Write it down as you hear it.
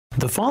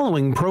The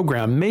following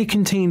program may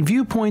contain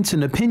viewpoints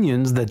and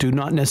opinions that do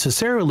not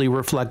necessarily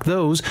reflect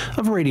those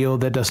of Radio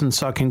That Doesn't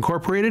Suck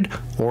Incorporated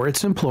or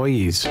its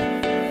employees.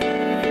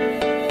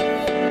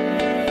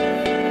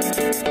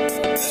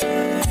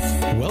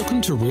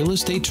 Welcome to Real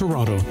Estate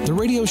Toronto, the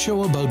radio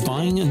show about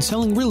buying and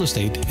selling real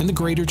estate in the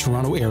Greater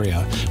Toronto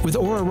Area, with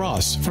Aura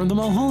Ross from the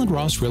Mulholland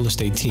Ross Real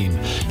Estate Team.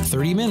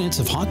 30 minutes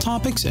of hot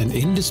topics and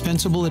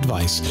indispensable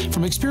advice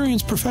from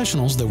experienced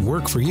professionals that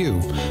work for you.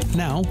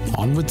 Now,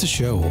 on with the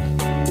show.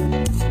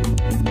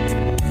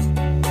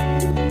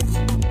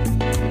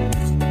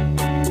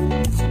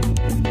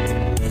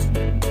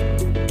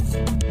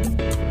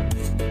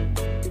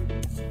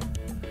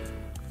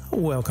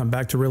 Welcome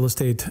back to Real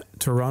Estate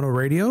Toronto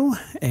Radio,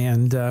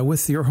 and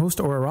with your host,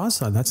 Aura Ross.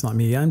 That's not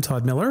me. I'm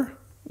Todd Miller.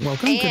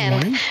 Welcome.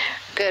 And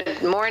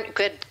good morning.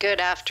 Good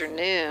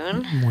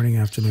afternoon. Morning,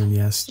 afternoon,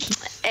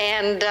 yes.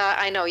 And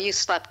I know you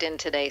slept in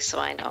today, so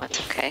I know it's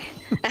okay.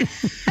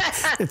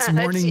 It's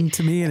morning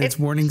to me, and it's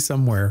morning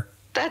somewhere.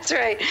 That's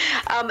right.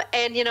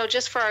 And, you know,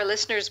 just for our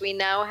listeners, we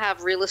now have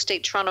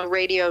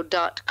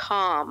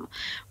realestatetorontораdio.com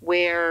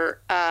where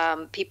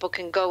people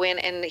can go in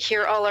and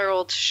hear all our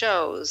old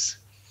shows.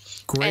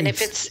 Great. And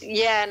if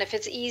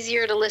it's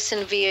easier to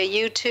listen via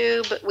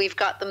YouTube, we've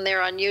got them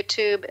there on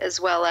YouTube as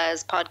well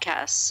as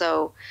podcasts.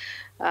 So,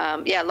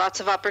 lots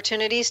of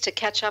opportunities to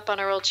catch up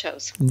on our old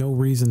shows. No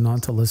reason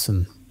not to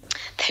listen.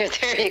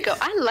 There you go.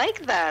 I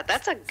like that.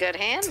 That's a good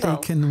handle.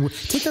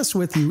 Take us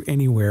with you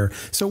anywhere.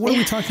 So what are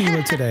we talking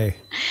about today?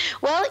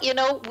 Well, you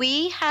know,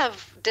 we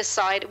have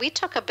decided, we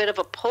took a bit of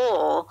a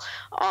poll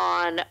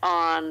on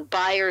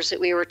buyers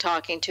that we were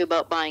talking to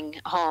about buying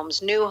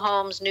homes, new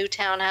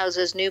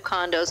townhouses, new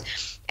condos.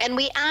 And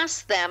we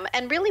asked them,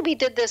 and really we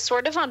did this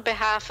sort of on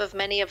behalf of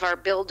many of our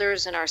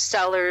builders and our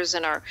sellers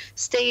and our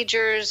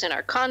stagers and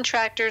our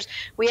contractors.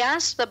 We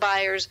asked the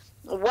buyers,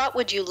 what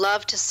would you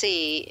love to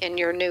see in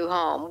your new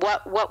home?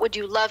 What would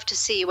you love to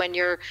see when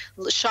you're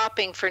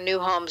shopping for new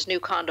homes, new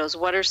condos?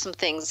 What are some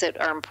things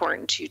that are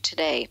important to you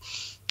today?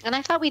 And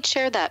I thought we'd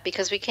share that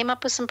because we came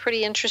up with some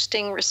pretty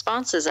interesting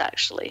responses,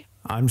 actually.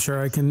 I'm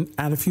sure I can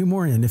add a few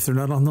more in if they're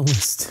not on the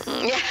list.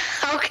 Yeah.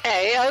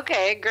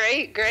 Okay.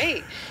 Great.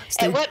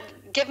 And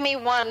give me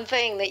one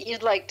thing that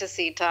you'd like to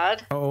see,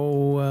 Todd.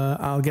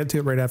 I'll get to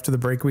it right after the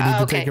break. We need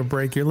to take a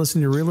break. You're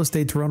listening to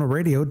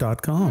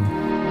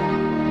realestatetorontораdio.com.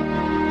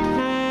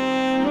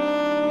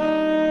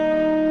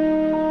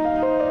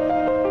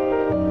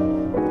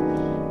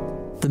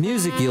 The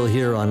music you'll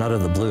hear on Out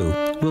of the Blue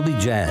will be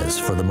jazz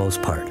for the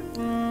most part.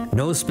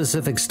 No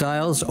specific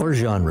styles or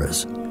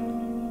genres.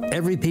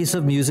 Every piece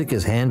of music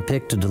is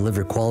handpicked to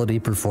deliver quality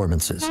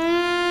performances.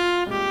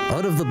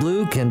 Out of the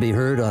Blue can be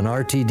heard on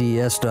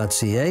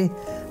rtds.ca,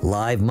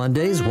 live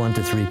Mondays 1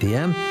 to 3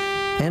 p.m.,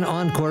 and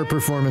encore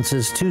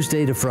performances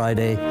Tuesday to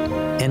Friday,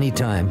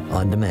 anytime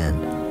on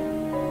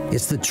demand.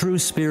 It's the true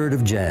spirit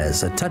of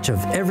jazz, a touch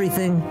of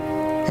everything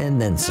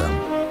and then some.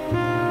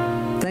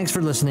 Thanks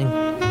for listening.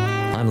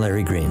 I'm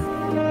Larry Green.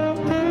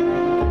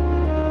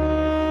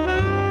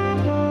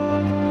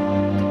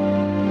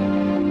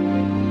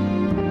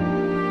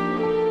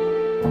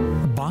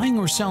 Buying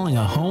or selling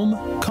a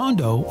home,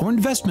 condo, or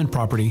investment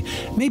property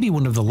may be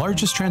one of the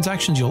largest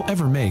transactions you'll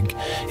ever make.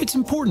 It's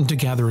important to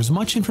gather as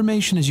much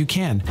information as you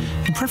can,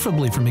 and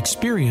preferably from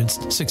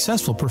experienced,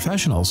 successful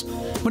professionals.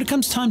 When it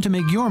comes time to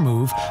make your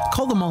move,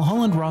 call the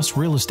Mulholland Ross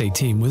Real Estate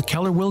Team with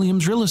Keller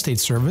Williams Real Estate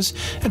Service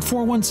at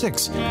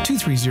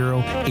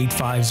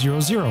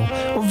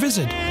 416-230-8500 or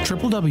visit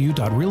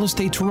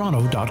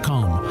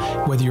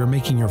www.realestatetorontO.com. Whether you're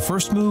making your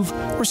first move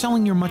or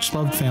selling your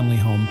much-loved family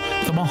home,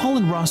 the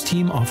Mulholland Ross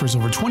Team offers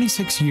over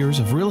 26 years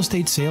of real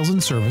estate sales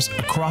and service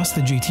across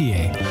the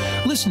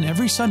GTA. Listen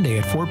every Sunday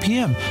at 4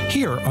 p.m.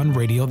 here on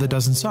Radio That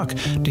Doesn't Suck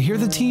to hear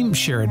the team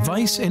share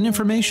advice and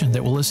information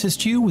that will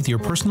assist you with your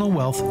personal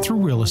wealth through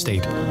real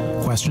estate.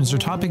 Questions or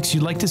topics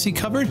you'd like to see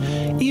covered?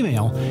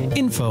 Email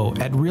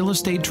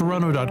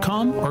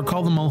info@realestatetorontO.com or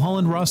call the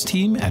Mulholland Ross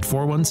Team at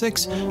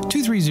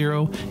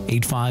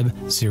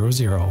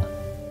 416-230-8500.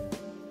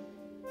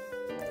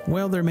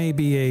 Well, there may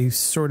be a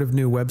sort of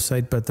new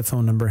website, but the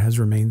phone number has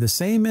remained the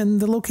same and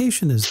the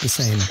location is the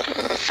same.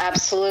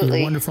 Absolutely.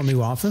 Your wonderful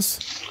new office?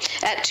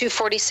 At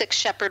 246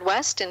 Shepherd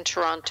West in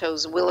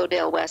Toronto's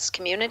Willowdale West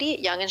community at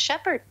Yonge and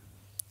Shepherd.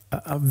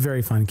 A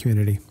very fine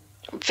community.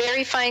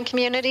 Very fine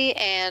community.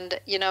 And,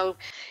 you know,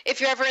 if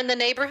you're ever in the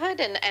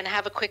neighborhood and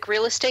have a quick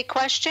real estate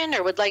question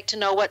or would like to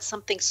know what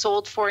something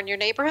sold for in your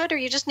neighborhood, or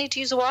you just need to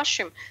use a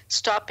washroom,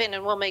 stop in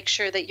and we'll make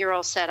sure that you're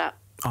all set up.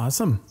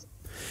 Awesome.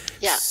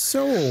 Yeah.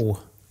 So,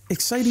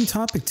 exciting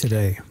topic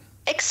today.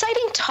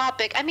 Exciting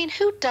topic. I mean,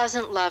 who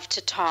doesn't love to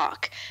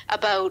talk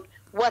about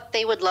what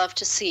they would love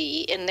to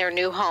see in their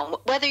new home,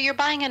 whether you're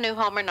buying a new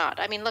home or not?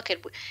 I mean,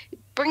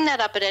 bring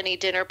that up at any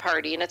dinner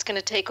party and it's going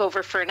to take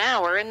over for an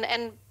hour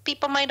and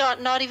people might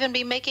not even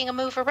be making a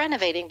move or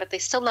renovating, but they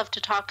still love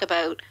to talk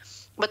about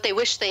what they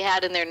wish they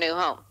had in their new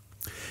home.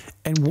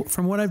 And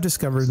from what I've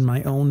discovered in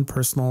my own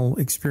personal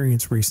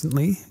experience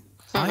recently,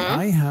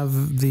 I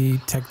have the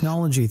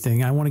technology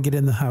thing. I want to get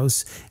in the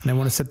house and I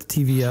want to set the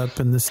TV up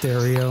and the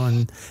stereo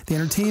and the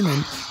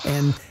entertainment.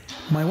 And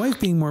my wife,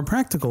 being more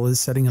practical, is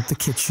setting up the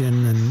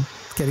kitchen and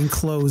getting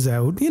clothes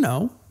out,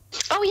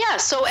 Oh yeah,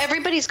 so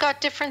everybody's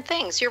got different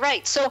things. You're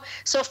right. So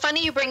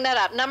funny you bring that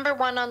up. Number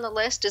one on the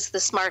list is the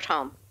smart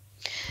home.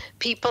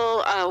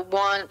 People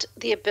want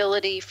the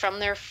ability from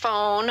their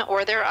phone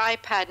or their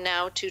iPad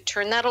now to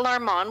turn that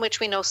alarm on, which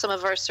we know some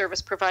of our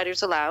service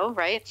providers allow,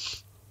 right?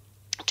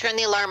 Turn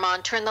the alarm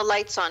on, turn the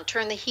lights on,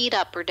 turn the heat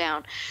up or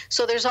down.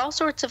 So there's all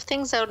sorts of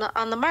things out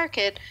on the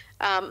market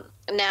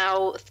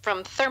now,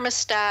 from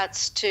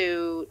thermostats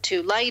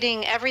to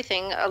lighting,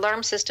 everything,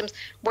 alarm systems,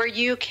 where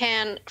you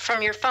can,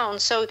 from your phone.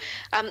 So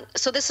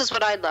this is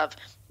what I love.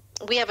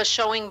 We have a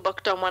showing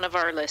booked on one of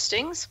our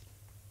listings,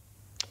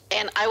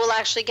 and I will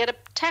actually get a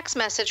text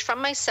message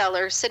from my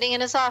seller sitting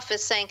in his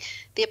office saying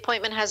the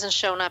appointment hasn't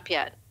shown up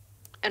yet.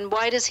 And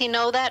why does he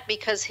know that?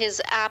 Because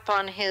his app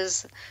on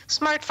his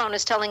smartphone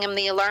is telling him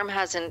the alarm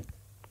hasn't,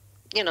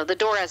 the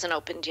door hasn't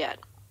opened yet.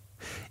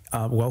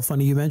 Well,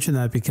 funny you mentioned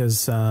that,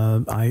 because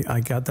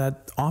I got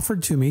that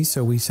offered to me,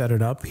 so we set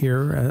it up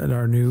here at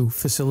our new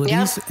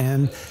facilities,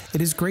 and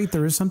it is great.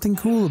 There is something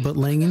cool about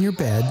laying in your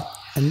bed,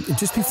 and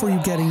just before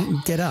you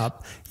get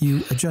up,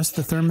 you adjust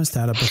the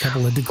thermostat up a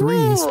couple of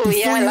degrees. Ooh,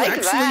 before I you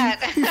like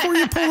that. before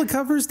you pull the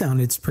covers down.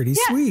 It's pretty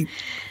sweet.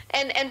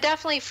 And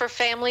definitely for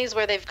families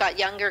where they've got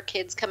younger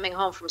kids coming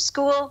home from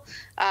school,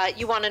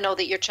 you want to know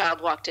that your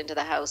child walked into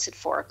the house at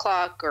 4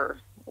 o'clock or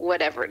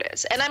whatever it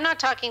is. And I'm not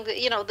talking,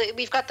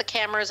 we've got the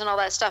cameras and all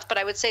that stuff, but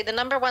I would say the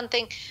number one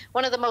thing,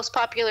 one of the most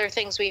popular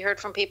things we heard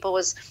from people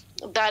was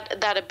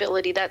that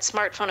ability, that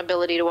smartphone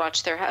ability to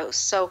watch their house.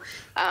 So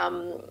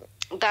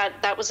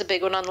that was a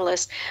big one on the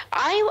list.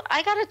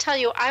 I got to tell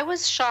you, I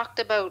was shocked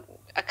about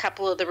a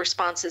couple of the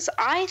responses.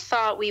 I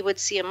thought we would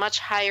see a much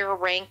higher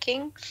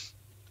ranking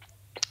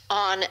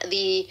on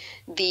the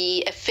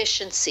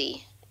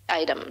efficiency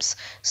items.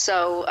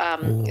 So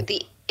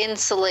the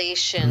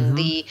insulation,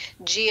 the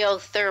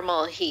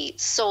geothermal heat,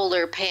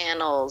 solar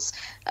panels,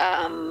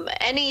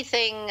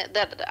 anything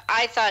that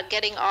I thought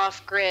getting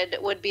off grid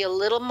would be a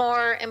little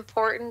more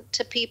important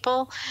to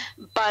people,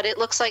 but it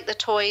looks like the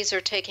toys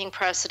are taking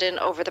precedent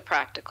over the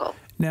practical.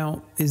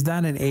 Now, is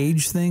that an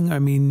age thing? I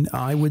mean,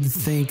 I would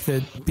think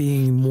that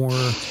being more,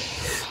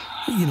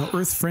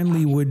 earth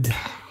friendly would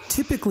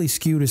typically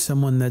skew to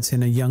someone that's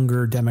in a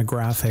younger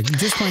demographic.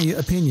 Just my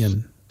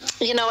opinion.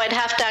 I'd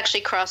have to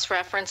actually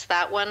cross-reference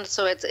that one,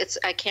 so it's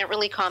I can't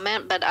really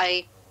comment. But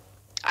I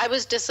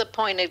was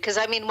disappointed because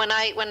when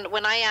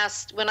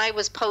I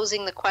was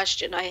posing the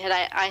question, I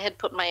had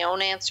put my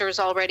own answers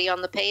already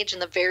on the page,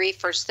 and the very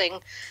first thing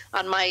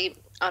on my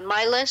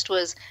list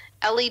was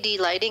LED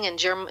lighting and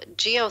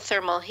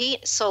geothermal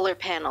heat, solar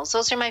panels.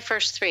 Those are my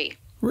first three.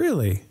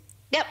 Really?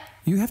 Yep.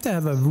 You have to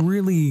have a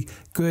really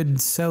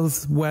good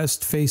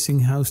southwest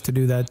facing house to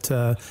do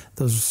that,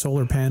 those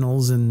solar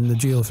panels and the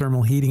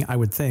geothermal heating, I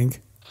would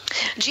think.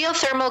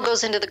 Geothermal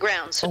goes into the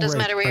ground, so it doesn't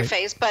matter where you're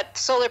faced, but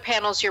solar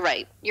panels, you're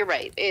right.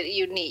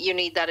 You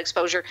need that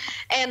exposure.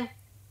 And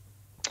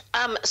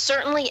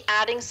certainly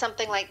adding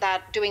something like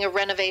that, doing a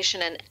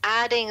renovation and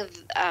adding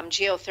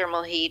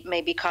geothermal heat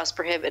may be cost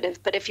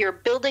prohibitive. But if you're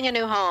building a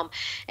new home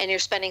and you're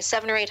spending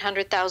 $700,000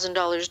 or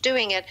 $800,000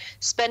 doing it,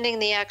 spending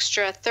the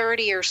extra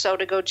 30 or so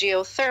to go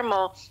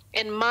geothermal,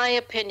 in my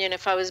opinion,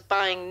 if I was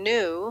buying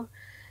new,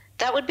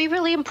 that would be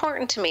really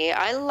important to me.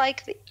 I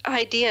like the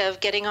idea of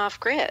getting off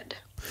grid.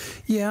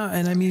 Yeah,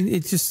 and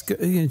it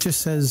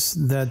just says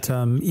that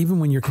even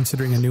when you're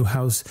considering a new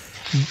house,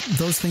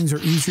 those things are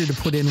easier to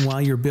put in while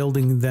you're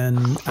building than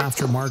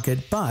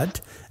aftermarket. But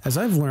as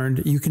I've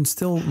learned, you can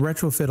still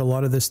retrofit a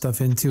lot of this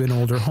stuff into an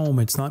older home.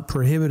 It's not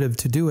prohibitive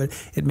to do it.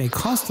 It may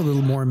cost a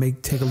little more, it may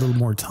take a little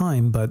more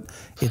time, but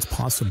it's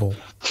possible.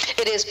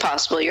 It is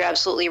possible. You're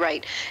absolutely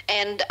right.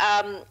 And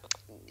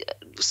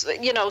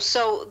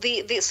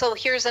so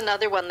here's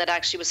another one that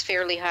actually was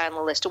fairly high on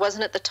the list. It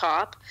wasn't at the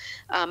top.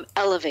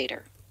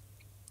 Elevator.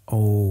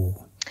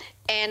 Oh.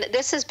 And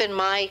this has been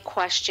my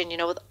question,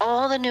 with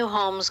all the new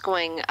homes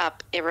going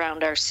up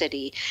around our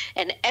city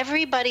and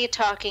everybody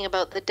talking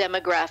about the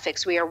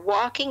demographics. We are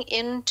walking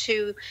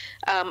into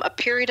a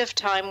period of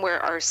time where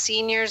our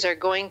seniors are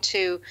going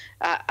to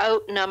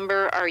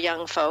outnumber our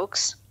young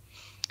folks.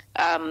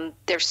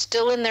 They're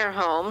still in their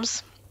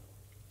homes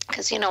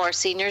because, our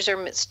seniors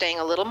are staying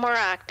a little more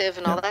active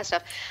and all that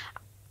stuff.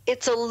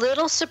 It's a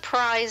little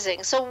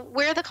surprising. So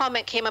where the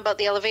comment came about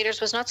the elevators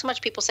was not so much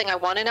people saying, I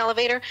want an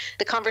elevator.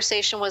 The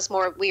conversation was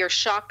more, we are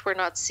shocked we're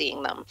not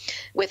seeing them.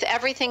 With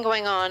everything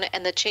going on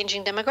and the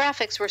changing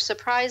demographics, we're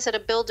surprised that a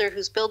builder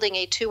who's building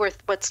a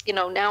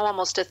now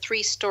almost a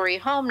 3-story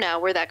home now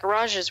where that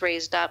garage is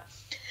raised up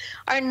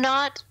are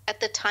not at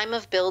the time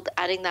of build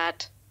adding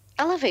that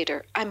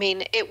elevator.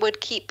 It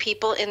would keep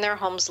people in their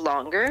homes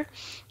longer.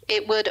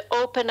 It would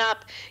open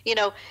up,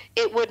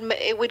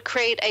 it would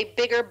create a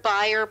bigger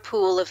buyer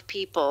pool of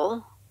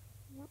people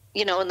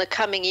in the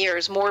coming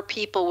years, more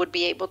people would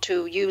be able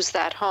to use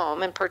that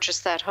home and purchase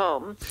that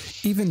home.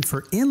 Even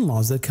for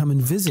in-laws that come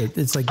and visit,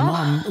 it's like,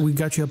 Mom, we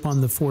got you up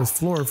on the 4th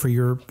floor for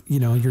your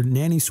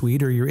nanny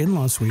suite or your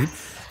in-law suite.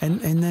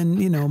 And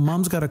then,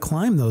 Mom's got to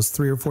climb those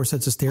 3 or 4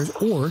 sets of stairs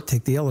or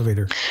take the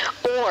elevator.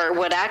 Or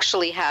what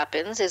actually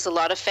happens is a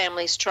lot of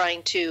families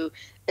trying to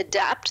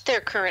adapt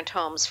their current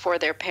homes for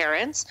their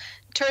parents,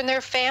 turn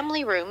their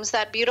family rooms,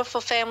 that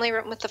beautiful family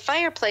room with the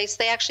fireplace,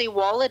 they actually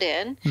wall it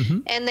in,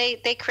 and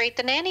they create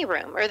the nanny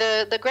room or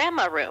the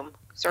grandma room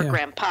or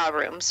grandpa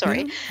room,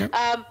 sorry.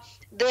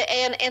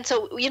 And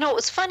so, it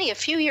was funny. A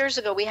few years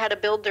ago, we had a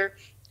builder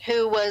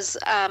who was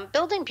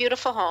building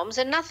beautiful homes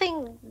and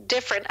nothing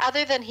different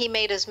other than he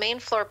made his main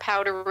floor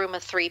powder room a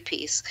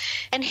 3-piece.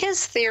 And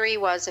his theory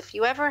was, if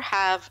you ever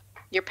have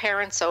your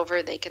parents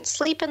over, they can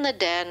sleep in the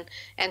den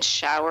and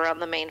shower on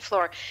the main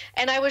floor.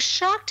 And I was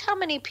shocked how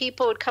many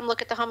people would come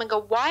look at the home and go,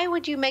 why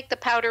would you make the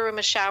powder room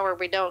a shower?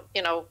 We don't,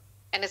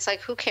 and it's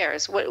like, who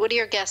cares? What do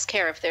your guests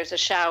care if there's a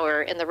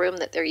shower in the room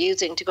that they're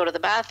using to go to the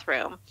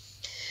bathroom?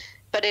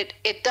 But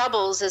it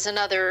doubles as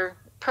another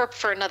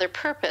for another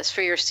purpose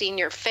for your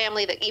senior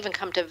family that even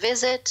come to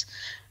visit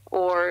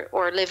or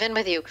live in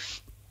with you.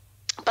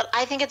 But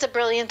I think it's a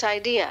brilliant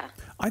idea.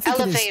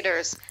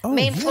 Elevators,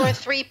 main floor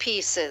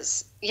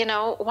 3-pieces.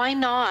 Why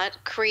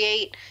not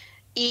create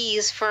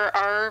ease for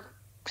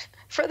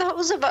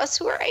those of us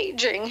who are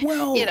aging?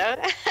 Well,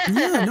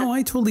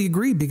 I totally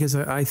agree, because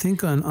I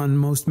think on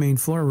most main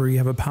floor where you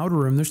have a powder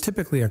room, there's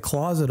typically a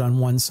closet on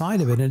one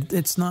side of it, and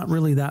it's not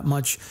really that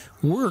much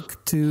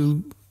work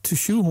to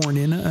shoehorn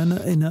in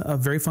a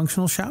very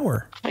functional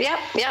shower. Yeah.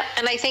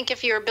 And I think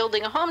if you're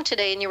building a home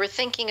today and you were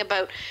thinking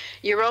about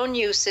your own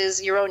uses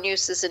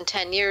in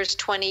 10 years,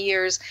 20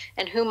 years,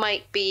 and who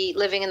might be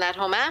living in that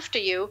home after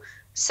you,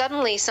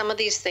 suddenly some of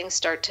these things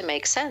start to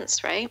make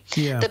sense, right?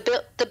 Yeah.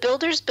 The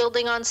builders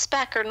building on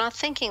spec are not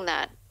thinking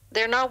that.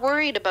 They're not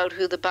worried about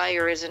who the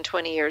buyer is in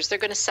 20 years. They're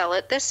going to sell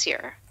it this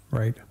year.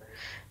 Right.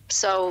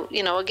 So,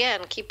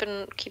 again, keep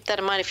that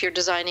in mind if you're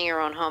designing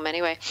your own home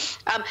anyway.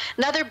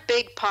 Another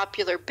big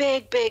popular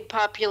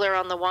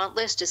on the want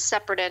list is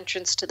separate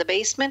entrance to the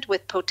basement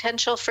with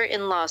potential for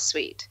in-law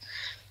suite.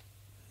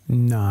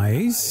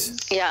 Nice.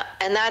 Yeah,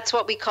 and that's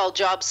what we call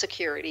job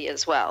security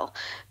as well,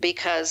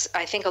 because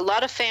I think a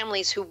lot of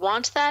families who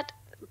want that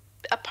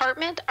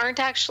apartment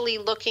aren't actually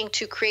looking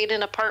to create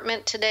an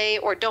apartment today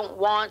or don't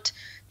want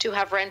to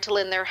have rental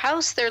in their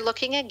house. They're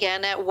looking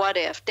again at what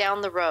if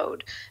down the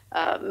road.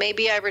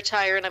 Maybe I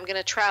retire and I'm going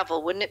to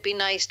travel. Wouldn't it be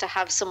nice to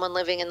have someone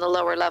living in the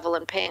lower level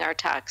and paying our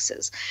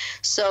taxes?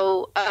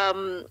 So,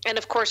 and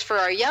of course, for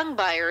our young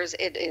buyers,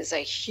 it is a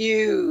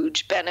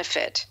huge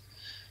benefit.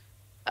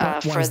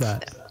 Why is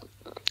that?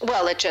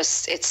 Well, it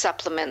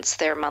supplements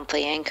their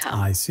monthly income.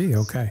 I see.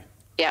 Okay.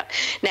 Yeah.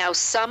 Now,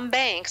 some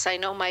banks, I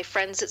know my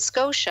friends at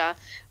Scotia,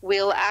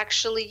 will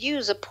actually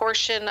use a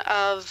portion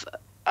of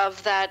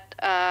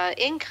that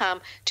income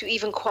to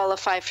even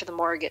qualify for the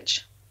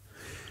mortgage.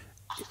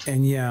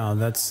 And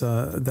that's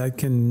that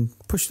can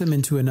push them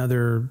into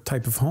another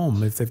type of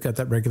home if they've got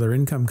that regular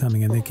income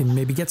coming, and they can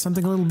maybe get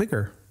something a little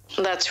bigger.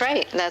 That's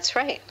right.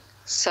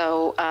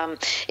 So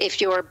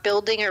if you're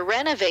building or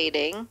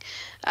renovating,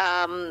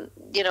 and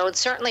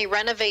certainly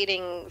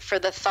renovating for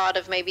the thought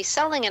of maybe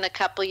selling in a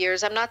couple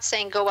years, I'm not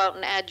saying go out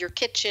and add your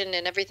kitchen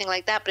and everything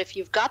like that, but if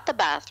you've got the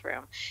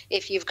bathroom,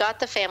 if you've got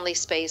the family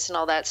space and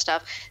all that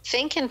stuff,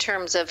 think in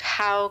terms of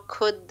how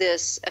could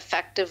this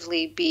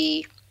effectively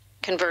be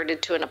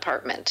converted to an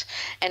apartment.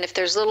 And if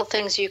there's little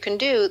things you can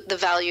do, the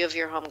value of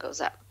your home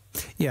goes up.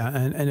 Yeah,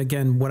 and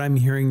again, what I'm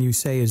hearing you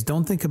say is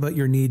don't think about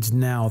your needs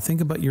now.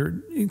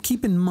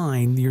 Keep in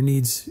mind your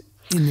needs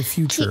in the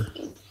future.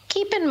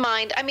 Keep in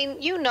mind,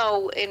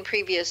 in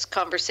previous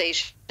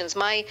conversations,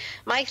 my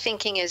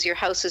thinking is your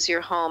house is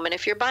your home. And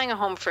if you're buying a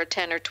home for a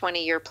 10 or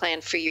 20-year plan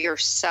for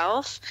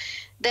yourself,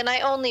 then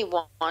I only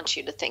want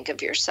you to think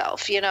of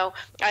yourself.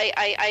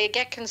 I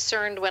get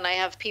concerned when I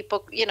have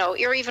people,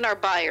 or even our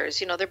buyers,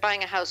 they're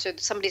buying a house or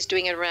somebody's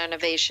doing a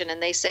renovation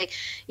and they say,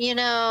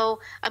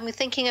 I'm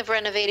thinking of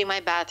renovating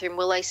my bathroom.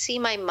 Will I see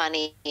my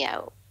money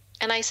out?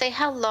 And I say,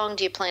 how long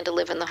do you plan to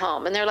live in the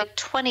home? And they're like,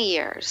 20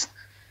 years.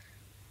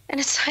 And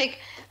it's like,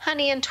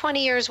 honey, in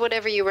 20 years,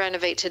 whatever you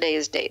renovate today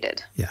is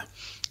dated. Yeah.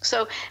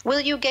 So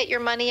will you get your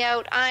money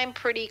out? I'm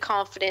pretty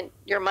confident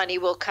your money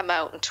will come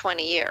out in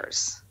 20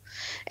 years.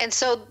 And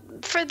so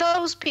for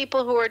those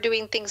people who are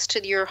doing things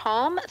to your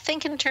home,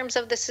 think in terms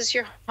of this is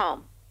your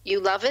home. You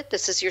love it.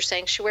 This is your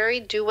sanctuary.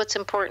 Do what's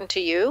important to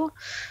you.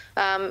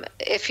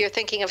 If you're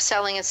thinking of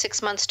selling in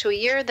 6 months to a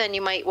year, then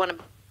you might want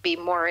to be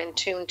more in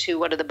tune to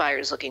what are the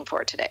buyers looking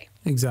for today.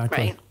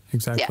 Exactly. Right?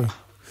 Exactly. Yeah.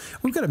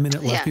 We've got a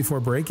minute left before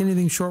break.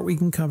 Anything short we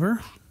can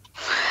cover?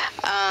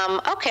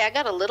 Okay, I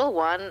got a little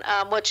one,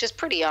 which is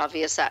pretty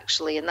obvious,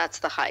 actually, and that's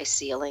the high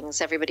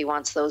ceilings. Everybody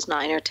wants those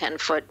 9 or 10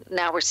 foot.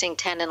 Now we're seeing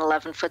 10 and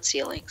 11 foot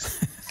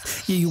ceilings.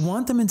 Yeah, you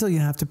want them until you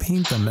have to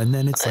paint them, and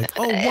then it's like,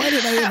 oh, why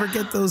did I ever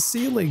get those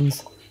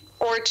ceilings?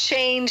 Or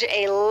change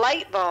a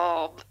light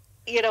bulb.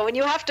 when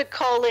you have to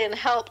call in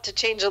help to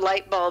change a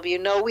light bulb,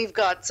 we've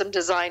got some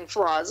design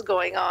flaws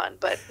going on.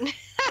 But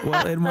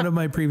well, in one of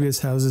my previous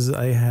houses,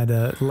 I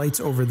had lights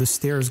over the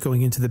stairs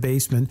going into the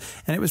basement,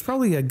 and it was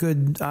probably a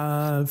good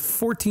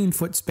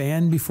 14-foot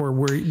span before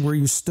where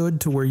you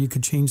stood to where you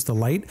could change the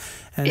light.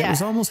 And it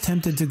was almost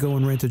tempted to go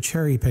and rent a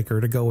cherry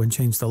picker to go and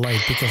change the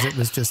light because it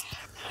was just...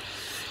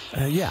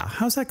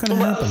 how's that going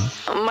to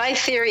happen? My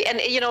theory, and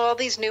all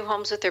these new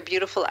homes with their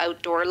beautiful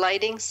outdoor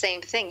lighting,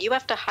 same thing. You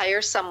have to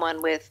hire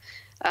someone with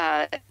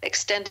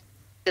extended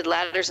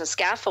ladders and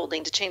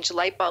scaffolding to change the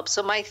light bulbs.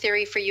 So my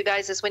theory for you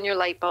guys is when your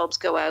light bulbs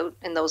go out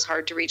in those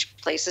hard to reach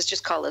places,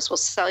 just call us. We'll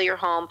sell your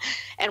home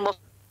and we'll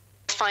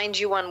find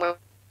you one where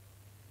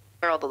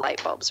all the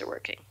light bulbs are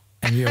working.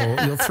 And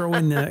you'll throw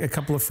in a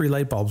couple of free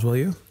light bulbs, will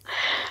you?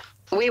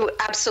 We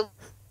absolutely.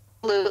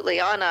 Absolutely.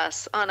 On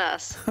us.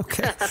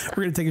 Okay.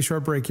 We're going to take a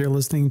short break. You're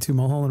listening to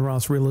Mulholland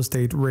Ross Real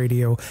Estate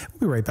Radio. We'll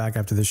be right back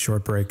after this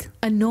short break.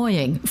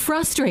 Annoying,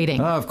 frustrating.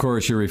 Of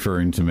course, you're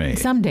referring to me.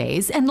 Some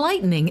days,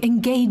 enlightening,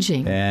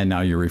 engaging. And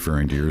now you're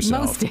referring to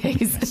yourself. Most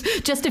days.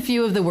 Just a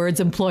few of the words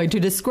employed to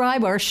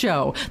describe our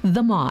show,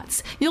 The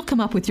Motts. You'll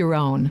come up with your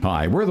own.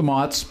 Hi, we're The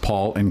Motts,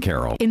 Paul and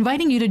Carol.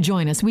 Inviting you to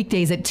join us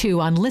weekdays at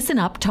 2 on Listen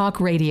Up Talk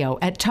Radio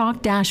at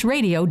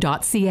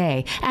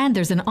talk-radio.ca. And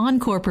there's an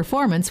encore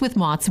performance with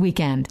Motts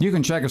Weekend. You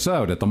can check us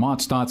out at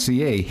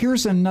themotts.ca.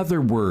 Here's another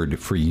word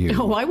for you.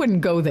 Oh, I wouldn't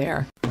go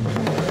there.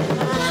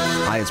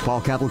 Hi, it's Paul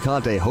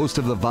Cavalcante, host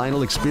of The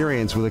Vinyl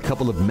Experience, with a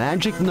couple of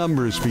magic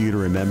numbers for you to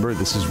remember.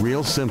 This is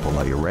real simple.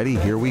 Are you ready?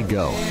 Here we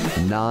go.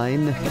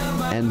 9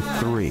 and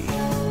 3.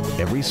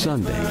 Every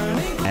Sunday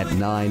at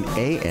 9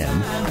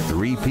 a.m.,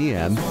 3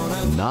 p.m.,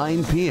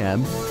 9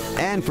 p.m.,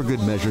 and for good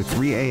measure,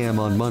 3 a.m.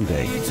 on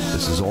Monday.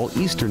 This is all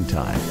Eastern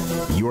Time.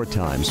 Your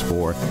times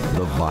for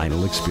The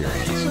Vinyl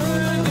Experience.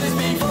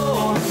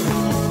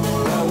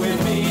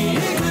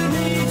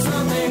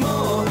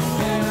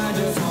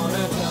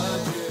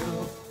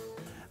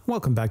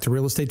 Welcome back to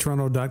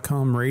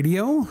realestatettoronto.com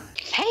radio.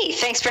 Hey,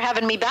 thanks for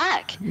having me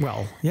back.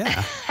 Well,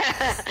 yeah.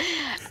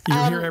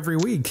 You're here every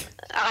week.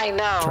 I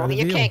know.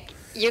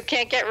 You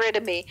can't get rid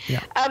of me.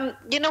 Yeah.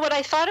 You know what?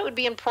 I thought it would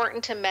be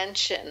important to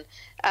mention.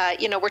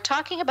 We're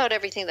talking about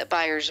everything that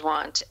buyers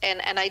want,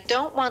 and I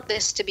don't want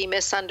this to be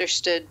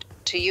misunderstood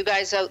to you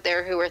guys out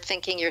there who are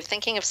thinking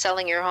of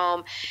selling your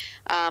home.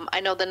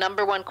 I know the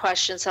number one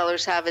question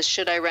sellers have is,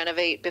 should I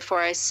renovate before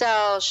I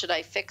sell? Should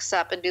I fix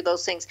up and do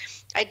those things?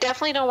 I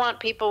definitely don't want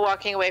people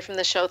walking away from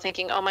the show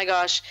thinking, oh my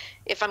gosh,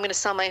 if I'm going to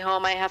sell my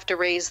home, I have to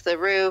raise the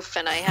roof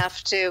and I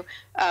have to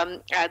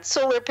add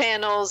solar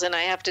panels and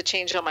I have to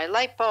change all my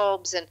light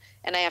bulbs and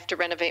I have to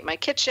renovate my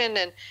kitchen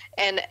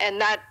and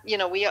that,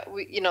 we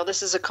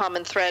this is a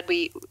common thread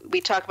we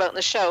talk about in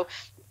the show.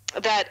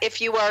 That if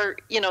you are,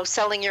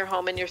 selling your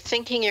home and you're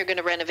thinking you're going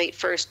to renovate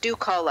first, do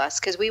call us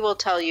because we will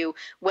tell you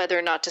whether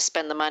or not to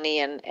spend the money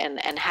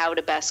and how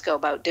to best go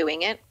about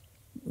doing it.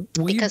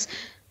 Go ahead.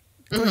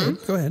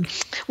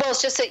 Well,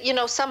 it's just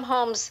that, some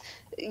homes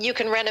you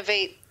can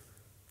renovate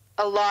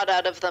a lot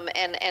out of them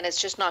and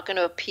it's just not going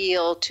to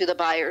appeal to the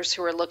buyers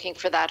who are looking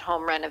for that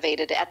home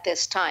renovated at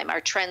this time. Our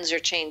trends are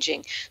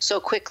changing so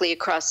quickly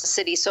across the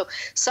city. So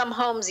some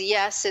homes,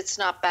 yes, it's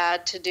not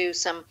bad to do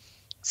some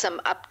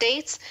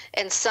updates,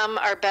 and some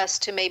are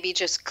best to maybe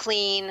just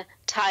clean,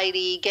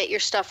 tidy, get your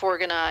stuff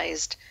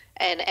organized,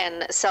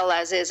 and sell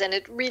as is. And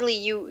it really,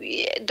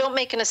 you don't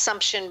make an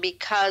assumption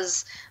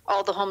because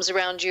all the homes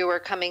around you are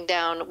coming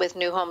down with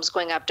new homes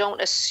going up.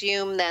 Don't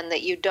assume then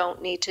that you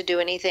don't need to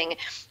do anything.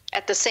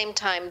 At the same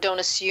time, don't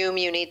assume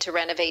you need to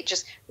renovate.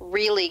 Just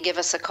really give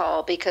us a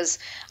call because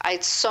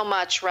I'd so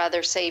much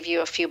rather save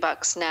you a few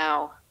bucks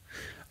now.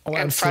 Oh, and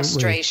absolutely.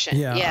 Frustration.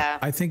 Yeah.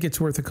 I think it's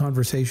worth a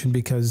conversation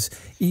because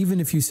even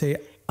if you say,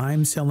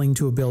 I'm selling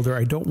to a builder,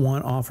 I don't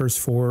want offers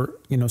for,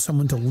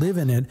 someone to live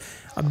in it.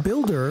 A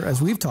builder, as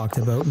we've talked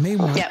about, may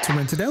want to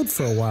rent it out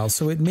for a while.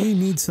 So it may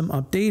need some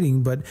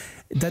updating, but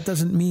that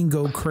doesn't mean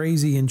go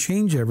crazy and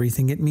change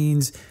everything. It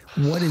means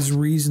what is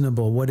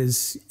reasonable, what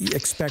is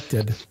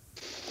expected.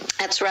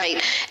 That's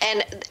right.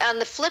 And on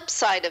the flip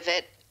side of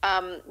it,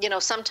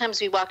 sometimes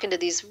we walk into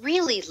these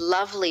really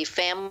lovely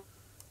family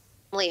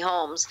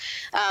homes,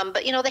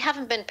 but they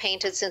haven't been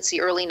painted since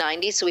the early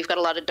 90s, so we've got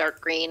a lot of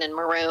dark green and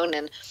maroon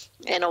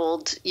and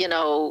old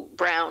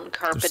brown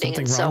carpeting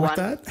and so on.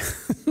 That?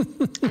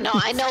 No,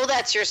 I know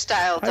that's your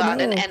style,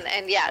 Don, and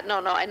I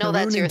know maroon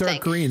that's your and dark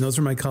thing. Green, those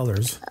are my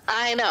colors.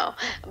 I know,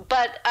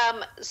 but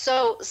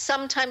so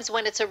sometimes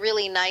when it's a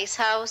really nice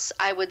house,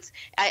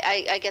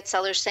 I get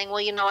sellers saying,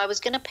 well, I was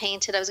going to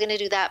paint it, I was going to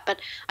do that,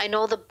 but I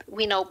know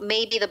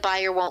maybe the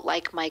buyer won't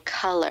like my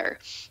color,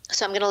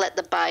 so I'm going to let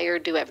the buyer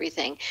do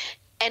everything.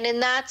 And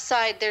in that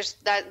side, there's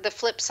that. The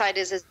flip side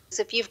is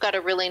if you've got a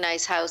really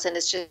nice house and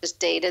it's just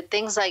dated,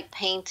 things like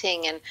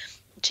painting and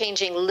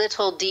changing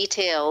little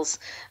details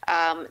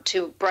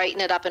to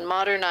brighten it up and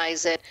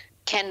modernize it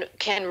can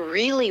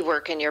really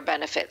work in your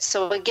benefit.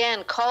 So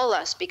again, call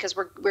us because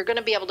we're going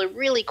to be able to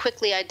really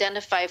quickly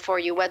identify for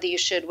you whether you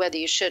should, whether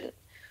you shouldn't.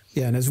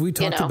 Yeah, and as we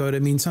talked about, I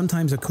mean,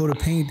 sometimes a coat of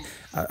paint,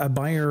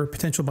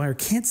 potential buyer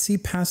can't see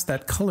past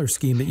that color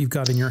scheme that you've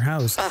got in your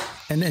house.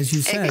 And as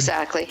you said,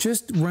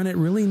 just run it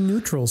really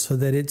neutral so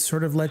that it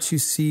sort of lets you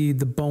see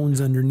the bones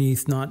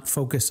underneath, not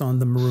focus on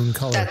the maroon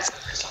color.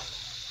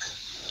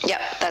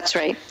 That's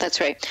right.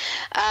 That's right.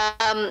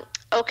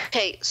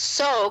 Okay,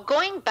 so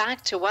going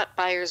back to what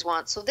buyers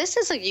want. So this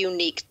is a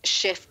unique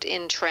shift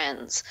in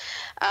trends.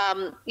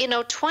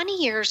 20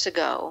 years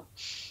ago,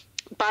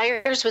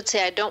 buyers would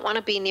say, I don't want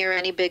to be near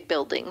any big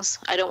buildings.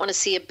 I don't want to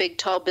see a big,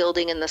 tall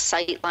building in the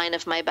sight line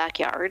of my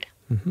backyard.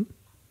 Mm-hmm.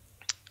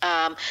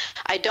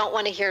 I don't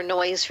want to hear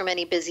noise from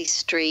any busy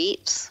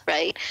streets,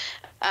 right?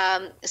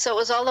 So it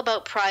was all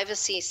about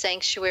privacy,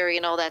 sanctuary,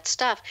 and all that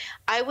stuff.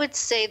 I would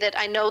say that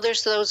I know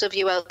there's those of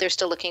you out there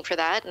still looking for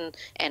that, and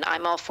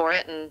I'm all for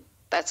it, and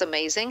that's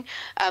amazing.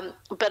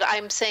 But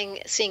I'm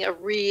seeing a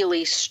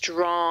really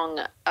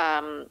strong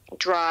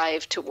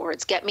drive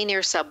towards get me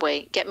near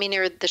Subway, get me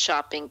near the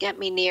shopping, get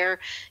me near,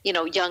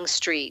 Yonge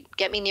Street,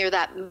 get me near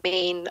that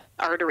main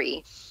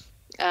artery.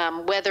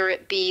 Whether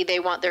it be they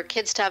want their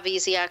kids to have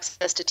easy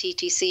access to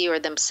TTC or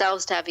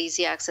themselves to have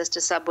easy access to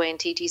Subway and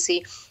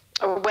TTC,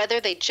 or whether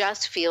they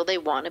just feel they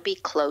want to be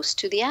close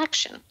to the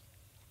action.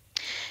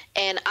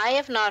 And I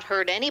have not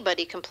heard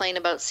anybody complain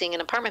about seeing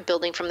an apartment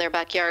building from their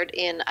backyard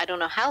in I don't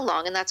know how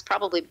long, and that's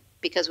probably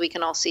because we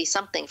can all see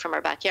something from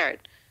our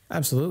backyard.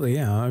 Absolutely,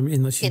 yeah. I mean,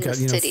 unless you've got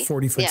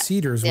 40-foot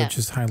cedars, which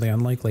is highly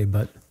unlikely.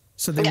 But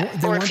so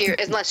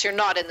unless you're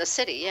not in the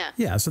city,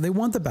 Yeah, so they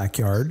want the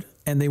backyard,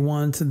 and they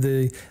want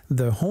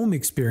the home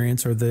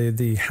experience or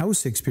the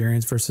house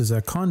experience versus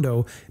a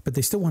condo, but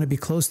they still want to be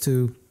close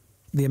to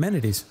the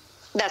amenities.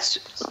 That's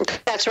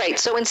right.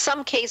 So in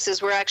some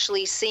cases, we're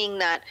actually seeing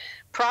that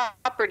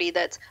property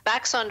that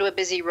backs onto a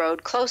busy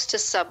road close to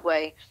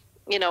Subway,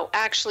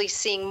 actually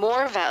seeing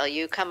more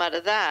value come out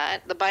of that.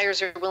 The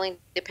buyers are willing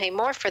to pay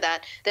more for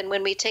that than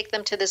when we take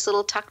them to this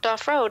little tucked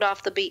off road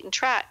off the beaten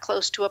track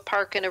close to a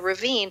park and a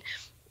ravine.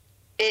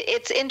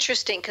 It's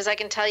interesting because I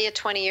can tell you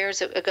 20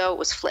 years ago it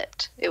was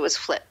flipped.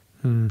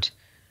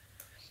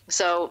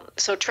 So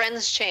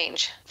trends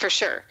change for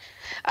sure.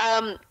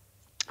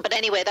 But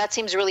anyway, that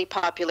seems really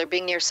popular.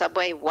 Being near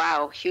Subway,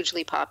 wow,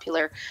 hugely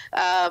popular.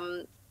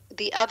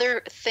 The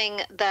other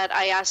thing that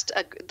I asked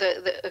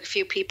a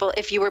few people,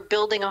 if you were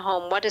building a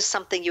home, what is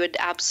something you would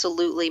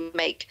absolutely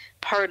make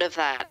part of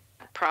that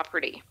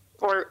property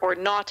or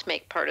not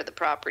make part of the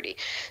property?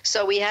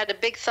 So we had a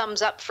big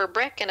thumbs up for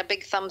brick and a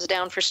big thumbs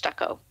down for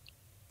stucco.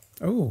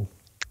 Oh.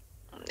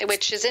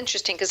 Which is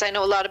interesting because I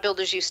know a lot of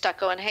builders use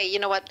stucco, and hey, you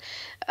know what?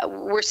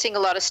 We're seeing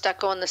a lot of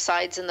stucco on the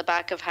sides and the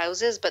back of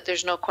houses, but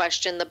there's no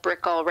question the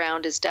brick all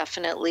around is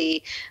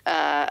definitely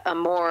a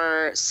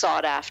more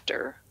sought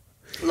after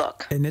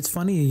look. And it's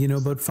funny,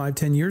 about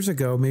 5-10 years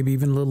ago, maybe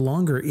even a little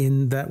longer,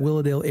 in that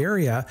Willowdale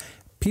area,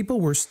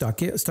 people were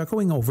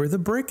stuccoing over the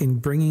brick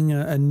and bringing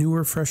a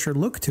newer, fresher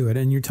look to it.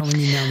 And you're telling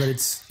me now that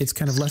it's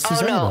kind of less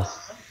desirable.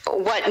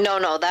 What?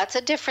 No, that's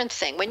a different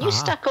thing. When you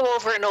stucco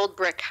over an old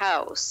brick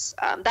house,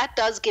 that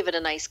does give it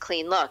a nice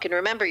clean look. And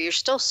remember, you're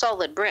still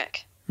solid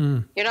brick.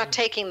 You're not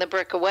taking the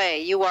brick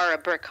away. You are a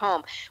brick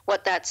home.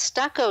 What that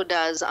stucco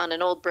does on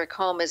an old brick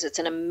home is it's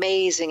an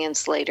amazing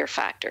insulating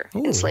factor.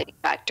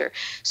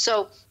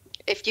 So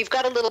if you've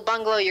got a little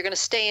bungalow, you're going to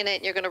stay in it,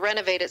 and you're going to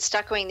renovate it,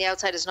 stuccoing the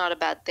outside is not a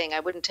bad thing. I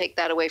wouldn't take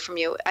that away from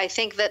you. I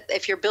think that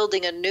if you're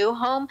building a new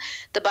home,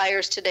 the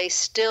buyers today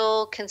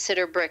still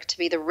consider brick to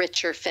be the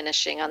richer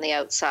finishing on the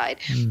outside.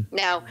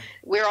 Now,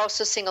 we're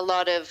also seeing a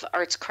lot of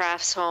arts,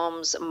 crafts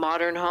homes,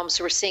 modern homes.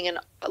 So we're seeing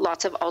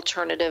lots of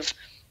alternative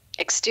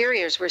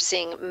exteriors. We're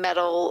seeing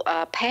metal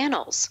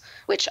panels,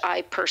 which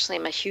I personally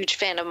am a huge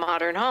fan of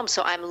modern homes.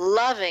 So I'm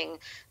loving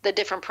the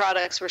different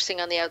products we're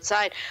seeing on the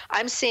outside.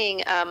 I'm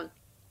seeing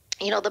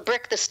the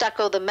brick, the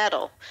stucco, the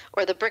metal,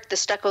 or the brick, the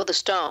stucco, the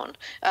stone.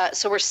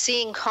 So we're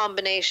seeing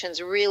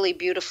combinations really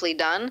beautifully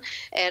done.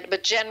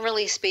 But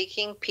generally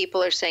speaking,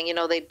 people are saying,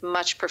 they'd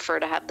much prefer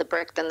to have the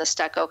brick than the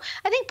stucco.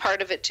 I think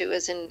part of it, too,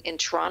 is in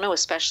Toronto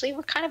especially,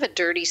 we're kind of a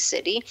dirty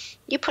city.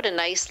 You put a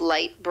nice,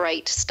 light,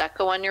 bright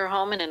stucco on your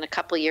home, and in a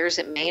couple of years,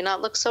 it may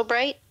not look so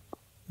bright.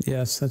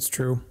 Yes, that's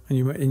true. And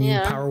you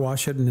power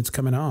wash it, and it's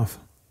coming off.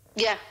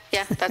 Yeah,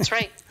 that's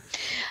right.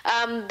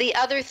 The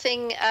other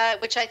thing,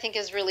 which I think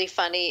is really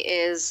funny,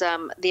 is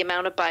the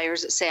amount of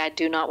buyers that say, I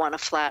do not want a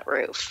flat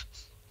roof.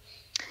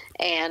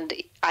 And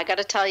I got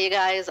to tell you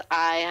guys,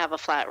 I have a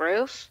flat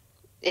roof.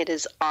 It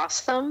is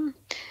awesome.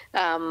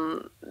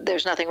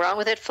 There's nothing wrong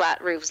with it.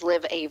 Flat roofs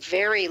live a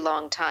very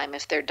long time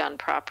if they're done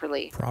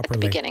properly. At the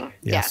beginning.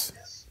 Yes.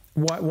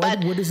 Yeah.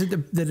 What is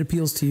it that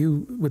appeals to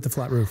you with the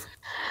flat roof?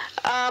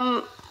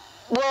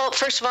 Well,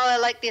 first of all, I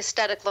like the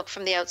aesthetic look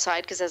from the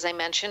outside because, as I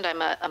mentioned, I'm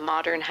a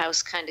modern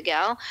house kind of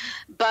gal.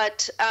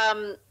 But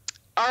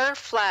our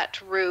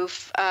flat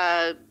roof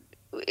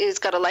is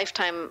got a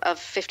lifetime of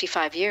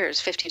 55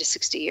 years, 50 to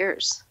 60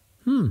 years.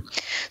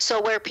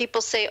 So where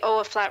people say, oh,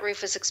 a flat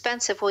roof is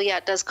expensive, well, yeah,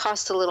 it does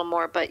cost a little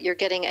more, but you're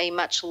getting a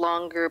much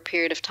longer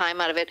period of time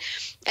out of it.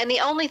 And the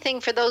only thing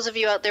for those of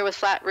you out there with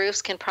flat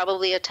roofs can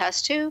probably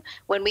attest to,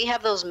 when we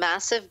have those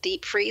massive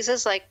deep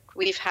freezes like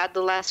we've had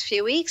the last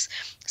few weeks,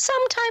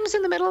 sometimes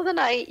in the middle of the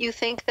night, you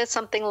think that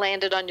something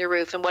landed on your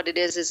roof, and what it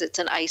is it's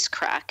an ice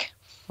crack.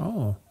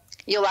 Oh.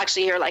 You'll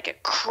actually hear like a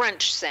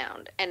crunch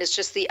sound, and it's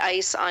just the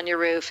ice on your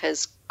roof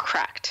has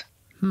cracked.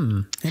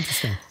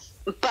 Interesting.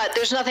 But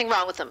there's nothing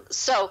wrong with them.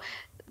 So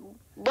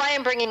why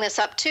I'm bringing this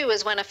up too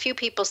is when a few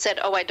people said,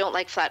 oh, I don't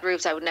like flat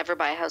roofs, I would never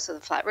buy a house with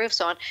a flat roof,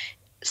 so on.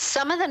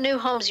 Some of the new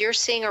homes you're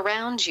seeing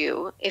around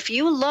you, if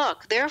you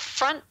look, their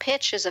front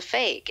pitch is a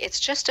fake. It's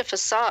just a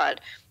facade.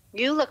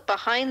 You look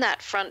behind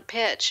that front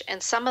pitch,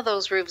 and some of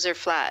those roofs are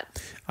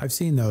flat. I've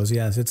seen those,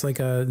 yes. It's like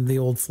the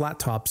old flat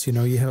tops. You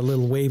know, you had a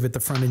little wave at the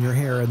front in your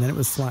hair, and then it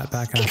was flat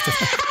back after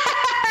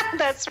that.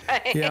 That's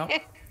right. Yeah,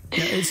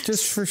 it's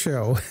just for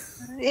show.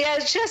 Yeah,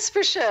 it's just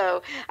for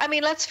show. I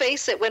mean, let's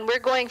face it, when we're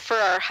going for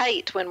our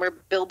height, when we're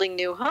building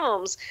new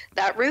homes,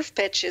 that roof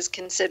pitch is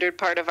considered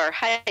part of our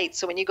height.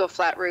 So when you go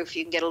flat roof,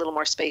 you can get a little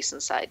more space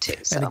inside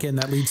too. So. And again,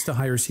 that leads to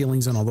higher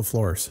ceilings on all the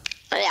floors.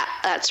 Yeah,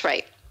 that's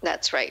right.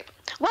 That's right.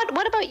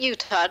 What about you,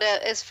 Todd?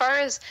 As far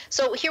as,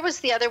 so here was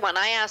the other one.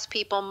 I asked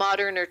people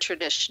modern or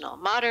traditional,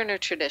 And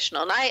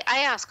I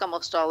ask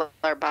almost all of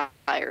our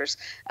buyers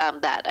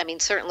that. I mean,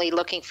 certainly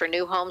looking for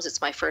new homes,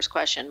 it's my first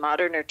question,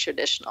 modern or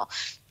traditional.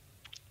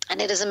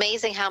 And it is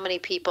amazing how many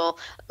people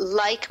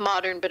like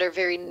modern but are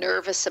very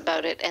nervous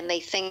about it, and they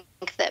think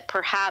that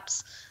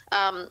perhaps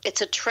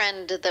it's a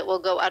trend that will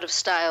go out of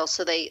style,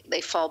 so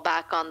they fall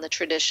back on the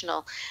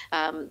traditional.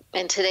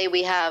 And today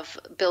we have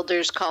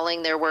builders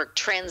calling their work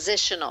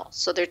transitional,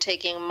 so they're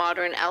taking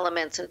modern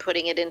elements and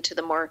putting it into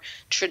the more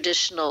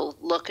traditional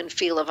look and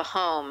feel of a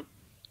home,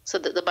 so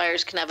that the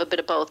buyers can have a bit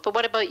of both. But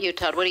what about you,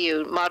 Todd? What are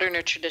you, modern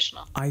or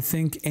traditional? I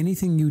think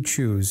anything you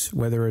choose,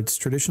 whether it's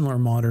traditional or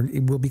modern,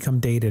 it will become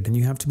dated, and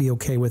you have to be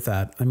okay with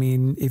that. I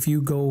mean, if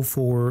you go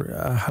for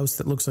a house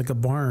that looks like a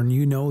barn,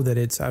 you know that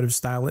it's out of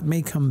style. It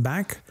may come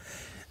back.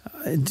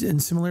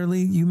 And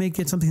similarly, you may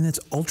get something that's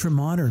ultra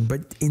modern,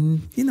 but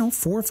in,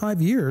 4 or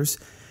 5 years,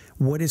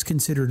 what is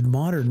considered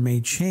modern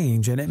may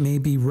change, and it may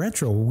be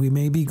retro. We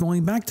may be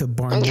going back to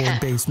barn-board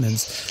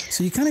basements.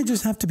 So you kind of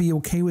just have to be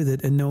okay with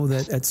it and know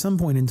that at some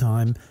point in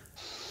time,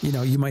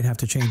 you might have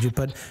to change it.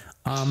 But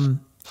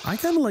I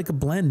kind of like a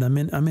blend. I'm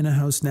in a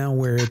house now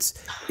where it's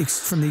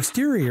from the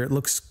exterior, it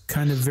looks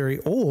kind of very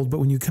old, but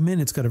when you come in,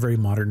 it's got a very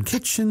modern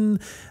kitchen.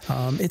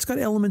 It's got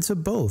elements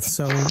of both.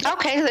 So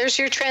okay, there's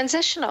your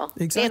transitional.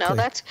 Exactly.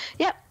 That's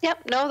yep.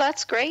 No,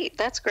 that's great.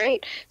 That's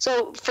great.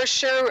 So for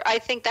sure, I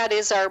think that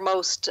is our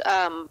most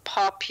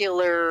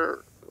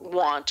popular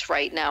want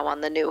right now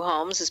on the new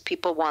homes, is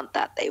people want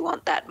that. They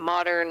want that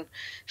modern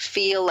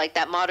feel, like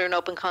that modern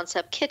open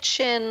concept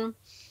kitchen.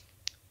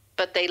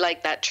 But they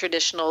like that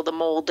traditional,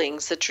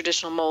 the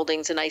traditional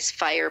moldings, a nice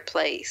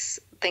fireplace,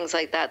 things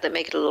like that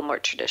make it a little more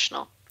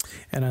traditional.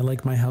 And I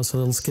like my house a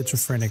little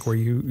schizophrenic, where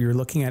you're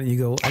looking at it and you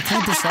go, I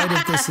can't decide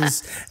if this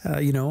is,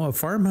 a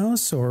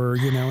farmhouse or,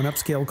 an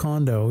upscale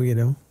condo,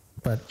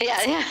 but.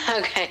 Yeah,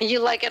 okay. You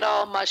like it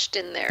all mushed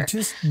in there.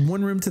 Just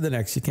one room to the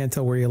next. You can't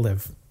tell where you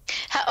live.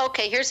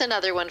 Okay, here's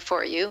another one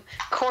for you.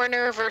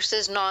 Corner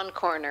versus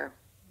non-corner.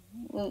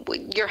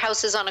 Your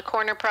house is on a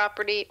corner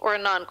property or a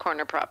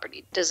non-corner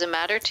property. Does it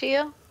matter to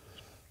you?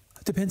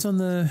 It depends on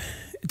how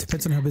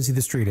busy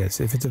the street is.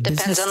 If it's a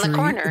busy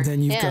street,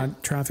 then you've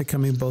got traffic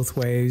coming both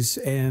ways.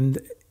 And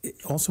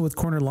also with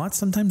corner lots,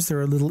 sometimes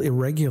they're a little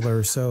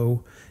irregular,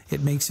 so it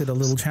makes it a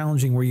little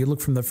challenging, where you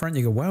look from the front,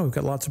 you go, wow, we've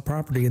got lots of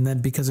property. And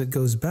then because it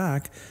goes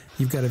back,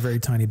 you've got a very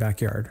tiny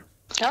backyard.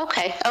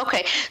 Okay.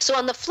 So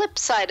on the flip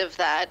side of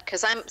that,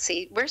 because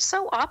we're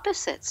so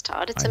opposites,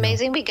 Todd. It's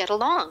amazing we get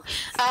along.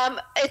 I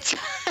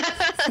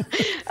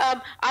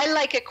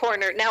like a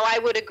corner. Now, I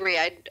would agree.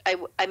 I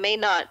may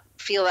not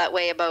feel that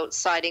way about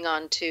siding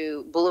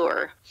onto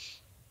Bloor.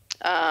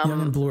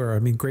 Young and Bloor,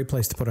 great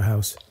place to put a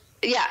house.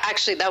 Yeah,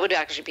 actually, that would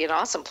actually be an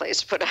awesome place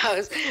to put a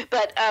house.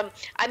 But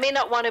I may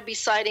not want to be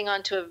siding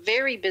onto a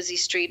very busy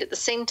street. At the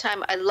same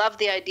time, I love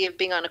the idea of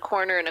being on a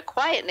corner in a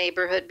quiet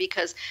neighborhood,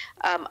 because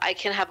I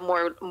can have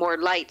more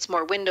lights,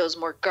 more windows,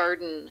 more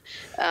garden,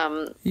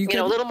 a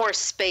little more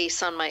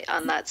space on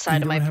that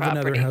side of my property. You don't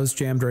have another house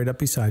jammed right up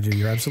beside you.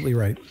 You're absolutely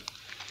right.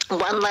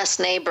 One less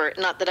neighbor.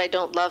 Not that I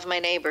don't love my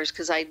neighbors,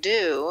 because I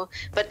do,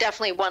 but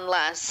definitely one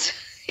less.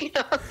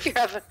 If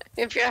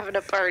you're having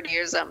a party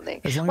or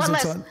something. As long as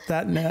it's on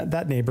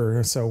that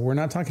neighbor. So we're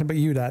not talking about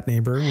you, that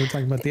neighbor. We're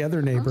talking about the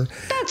other neighbor.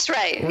 That's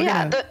right.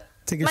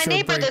 My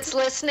neighbor that's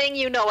listening,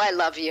 I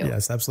love you.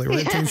 Yes, absolutely.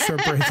 We're going to take a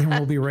short break, and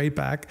we'll be right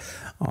back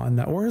on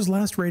Aura's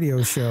last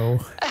radio show,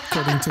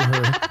 according to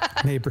her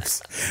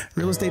neighbors.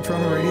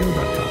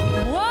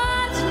 RealEstateTorontoRadio.com.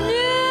 What's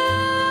new?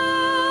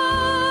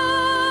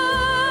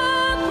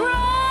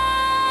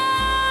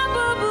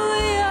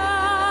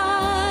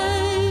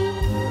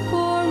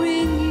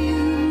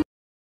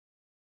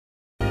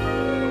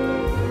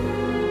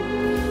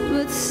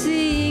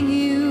 Seeing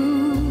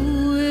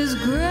you is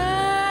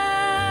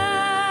grand.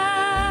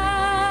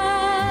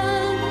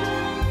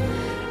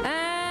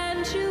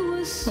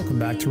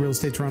 back to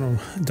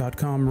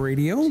realestatettoronto.com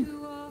radio.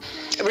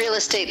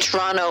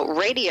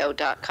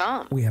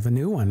 realestatettorontoradio.com. We have a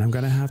new one. I'm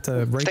going to have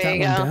to write There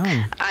you that go. one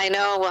down. I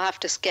know. We'll have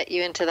to get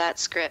you into that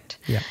script.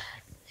 Yeah.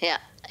 Yeah.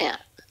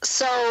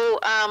 So,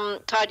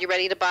 Todd, you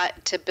ready to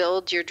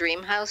build your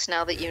dream house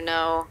now that you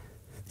know?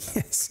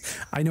 Yes.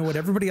 I know what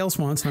everybody else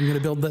wants, and I'm going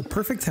to build the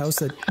perfect house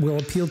that will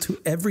appeal to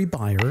every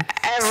buyer.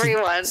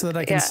 Everyone. So that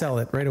I can sell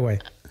it right away.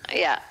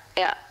 Yeah.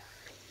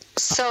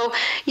 So,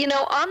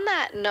 on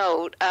that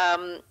note,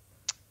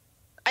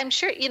 I'm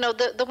sure,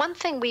 the one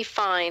thing we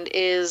find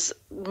is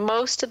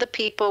most of the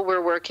people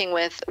we're working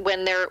with,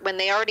 when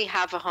they already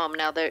have a home,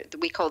 now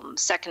we call them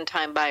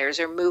second-time buyers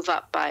or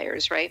move-up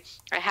buyers, right?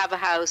 I have a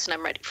house and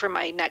I'm ready for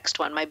my next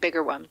one, my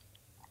bigger one.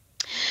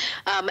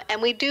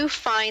 And we do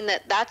find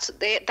that's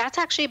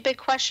actually a big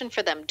question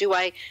for them. Do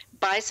I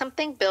buy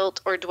something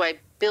built, or do I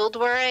build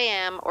where I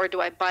am, or do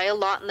I buy a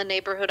lot in the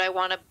neighborhood I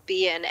want to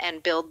be in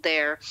and build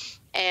there?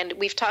 And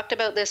we've talked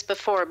about this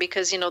before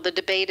because, the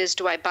debate is,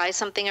 do I buy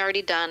something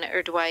already done,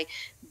 or do I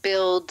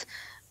build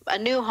a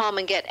new home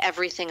and get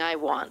everything I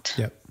want?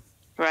 Yep.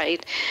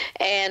 Right?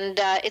 And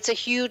it's a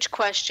huge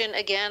question.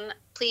 Again,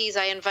 please,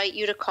 I invite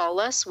you to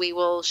call us. We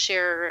will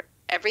share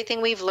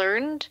everything we've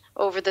learned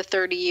over the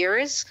 30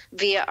 years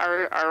via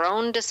our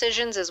own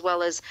decisions, as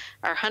well as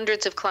our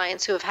hundreds of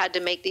clients who have had to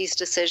make these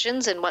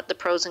decisions and what the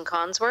pros and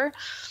cons were.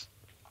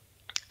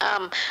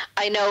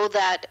 I know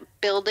that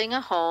building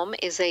a home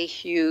is a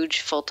huge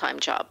full-time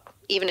job,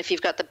 even if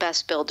you've got the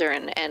best builder,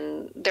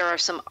 and there are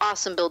some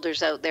awesome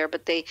builders out there,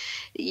 but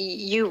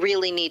you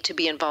really need to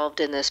be involved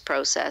in this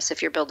process if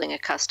you're building a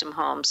custom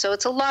home. So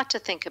it's a lot to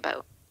think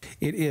about.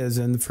 It is,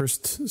 and the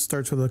first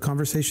starts with a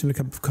conversation, a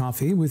cup of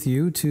coffee with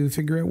you to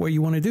figure out what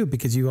you want to do,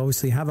 because you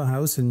obviously have a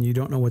house and you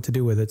don't know what to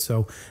do with it.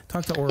 So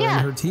talk to Aura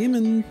and her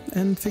team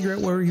and figure out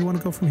where you want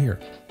to go from here.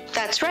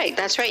 That's right.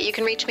 You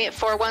can reach me at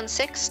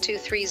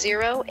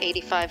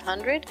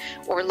 416-230-8500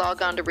 or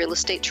log on to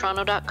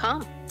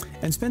realestatettoronto.com.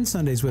 And spend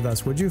Sundays with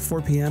us, would you?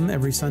 4 p.m.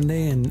 every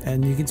Sunday,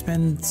 and you can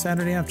spend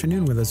Saturday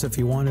afternoon with us if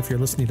you want. If you're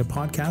listening to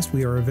podcast,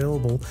 we are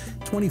available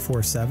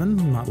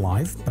 24/7, not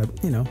live, but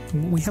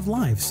we have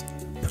lives.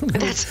 We'll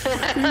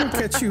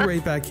catch you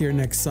right back here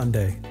next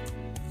Sunday.